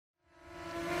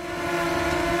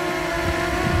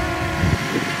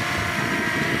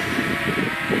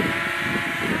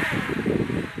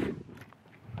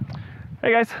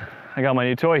Hey guys, I got my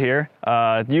new toy here.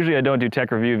 Usually I don't do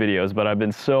tech review videos, but I've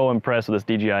been so impressed with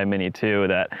this DJI Mini 2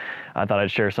 that I thought I'd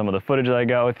share some of the footage that I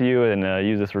got with you and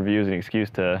use this review as an excuse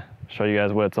to show you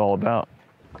guys what it's all about.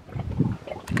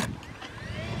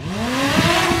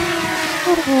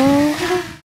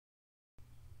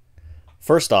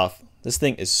 First off, this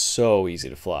thing is so easy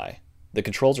to fly. The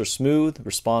controls are smooth,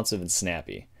 responsive, and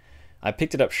snappy. I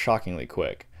picked it up shockingly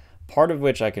quick, part of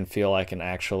which I feel I can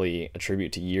actually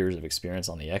attribute to years of experience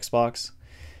on the Xbox.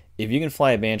 If you can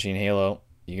fly a Banshee in Halo,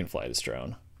 you can fly this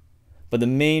drone. But the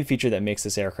main feature that makes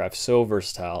this aircraft so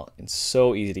versatile and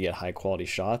so easy to get high quality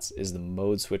shots is the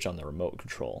mode switch on the remote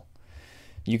control.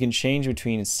 You can change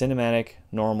between cinematic,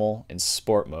 normal, and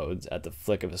sport modes at the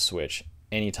flick of a switch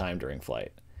anytime during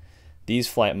flight. These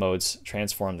flight modes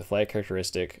transform the flight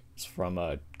characteristics from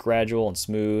a gradual and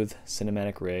smooth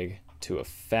cinematic rig to a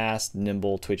fast,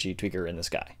 nimble, twitchy tweaker in the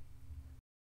sky.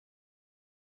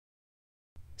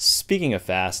 Speaking of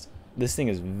fast, this thing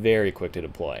is very quick to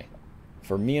deploy.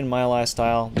 For me and my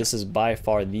lifestyle, this is by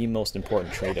far the most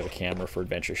important trait of a camera for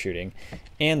adventure shooting,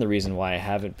 and the reason why I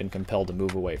haven't been compelled to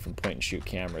move away from point and shoot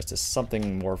cameras to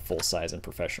something more full-size and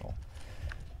professional.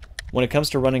 When it comes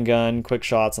to run and gun, quick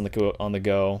shots on the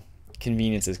go,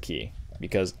 convenience is key,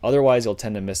 because otherwise you'll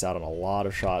tend to miss out on a lot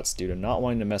of shots due to not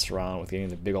wanting to mess around with getting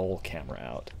the big old camera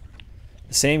out.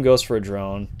 The same goes for a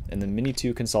drone, and the Mini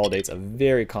 2 consolidates a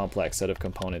very complex set of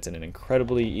components in an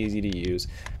incredibly easy to use,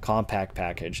 compact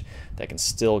package that can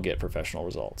still get professional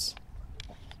results.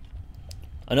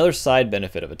 Another side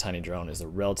benefit of a tiny drone is the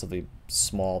relatively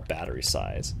small battery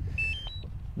size.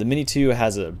 The Mini 2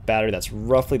 has a battery that's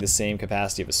roughly the same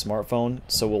capacity of a smartphone,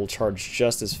 so will charge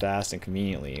just as fast and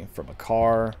conveniently from a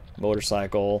car,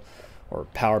 motorcycle, or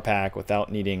power pack without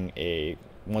needing a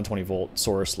 120 volt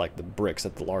source like the bricks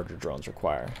that the larger drones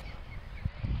require.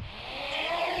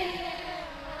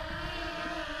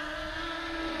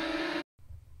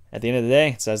 At the end of the day,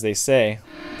 it's as they say,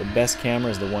 the best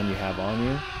camera is the one you have on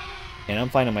you, and I'm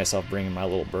finding myself bringing my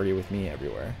little birdie with me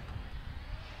everywhere.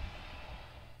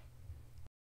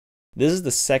 This is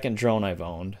the second drone I've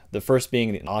owned, the first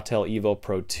being the Autel Evo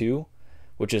Pro 2,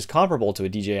 which is comparable to a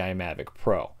DJI Mavic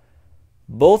Pro,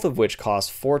 both of which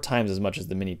cost 4 times as much as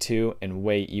the Mini 2 and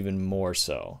weigh even more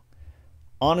so.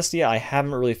 Honestly, I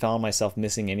haven't really found myself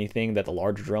missing anything that the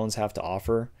larger drones have to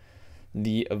offer.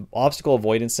 The obstacle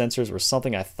avoidance sensors were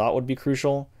something I thought would be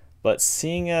crucial, but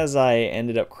seeing as I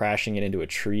ended up crashing it into a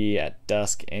tree at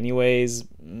dusk anyways,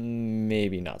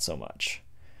 maybe not so much.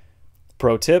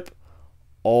 Pro tip: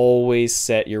 always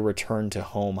set your return to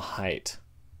home height.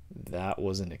 That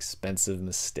was an expensive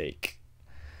mistake.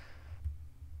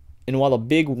 And while the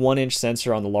big 1-inch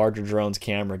sensor on the larger drone's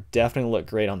camera definitely looked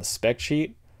great on the spec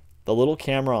sheet, the little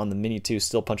camera on the Mini 2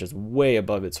 still punches way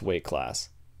above its weight class.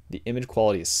 The image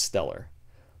quality is stellar,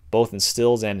 both in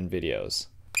stills and in videos.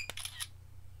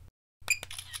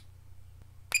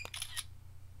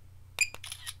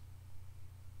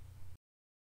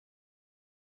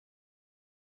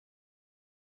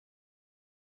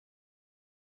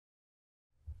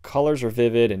 Colors are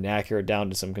vivid and accurate down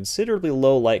to some considerably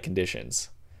low light conditions.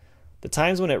 The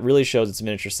times when it really shows its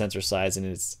miniature sensor size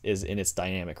is in its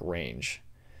dynamic range.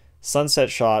 Sunset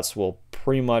shots will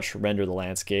pretty much render the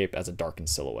landscape as a darkened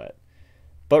silhouette.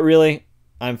 But really,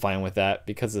 I'm fine with that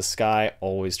because the sky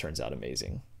always turns out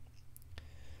amazing.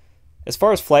 As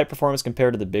far as flight performance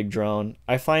compared to the big drone,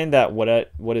 I find that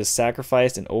what is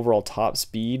sacrificed in overall top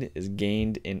speed is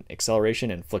gained in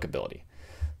acceleration and flickability.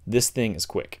 This thing is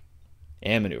quick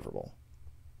and maneuverable.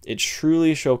 It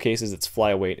truly showcases its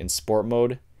flyweight in sport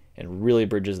mode and really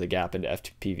bridges the gap into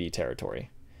FPV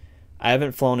territory. I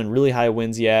haven't flown in really high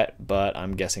winds yet, but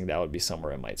I'm guessing that would be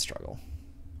somewhere I might struggle.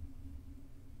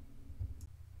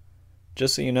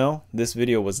 Just so you know, this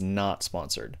video was not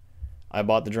sponsored. I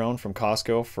bought the drone from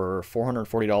Costco for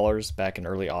 $440 back in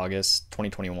early August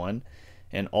 2021,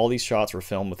 and all these shots were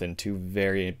filmed within 2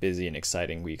 very busy and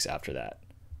exciting weeks after that.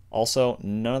 Also,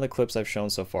 none of the clips I've shown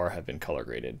so far have been color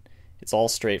graded. It's all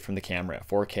straight from the camera at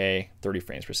 4K, 30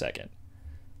 frames per second.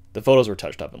 The photos were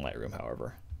touched up in Lightroom,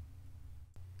 however.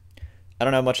 I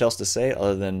don't have much else to say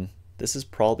other than this is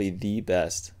probably the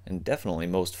best and definitely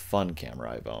most fun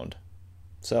camera I've owned.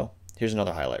 So, here's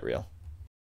another highlight reel.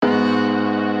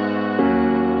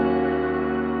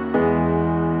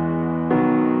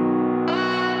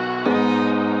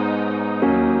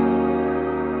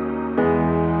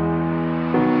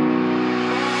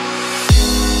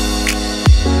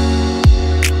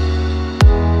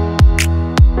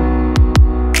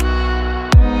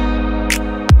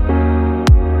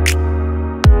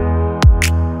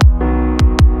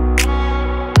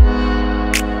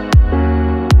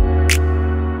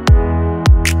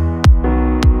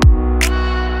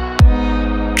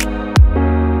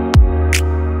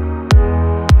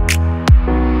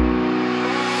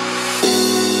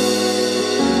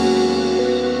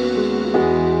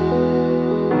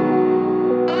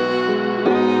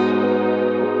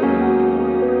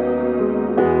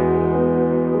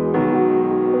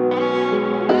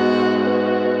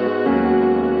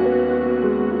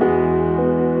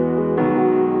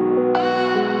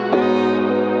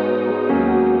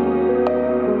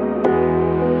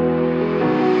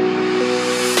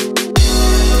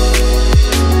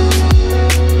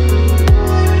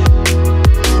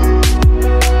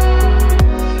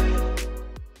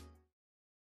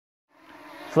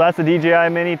 that's the DJI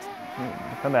Mini.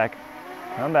 Come back.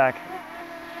 Come back.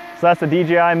 So that's the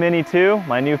DJI Mini 2,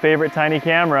 my new favorite tiny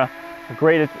camera. A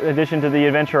great addition to the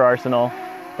adventure arsenal.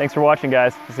 Thanks for watching,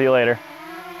 guys. See you later.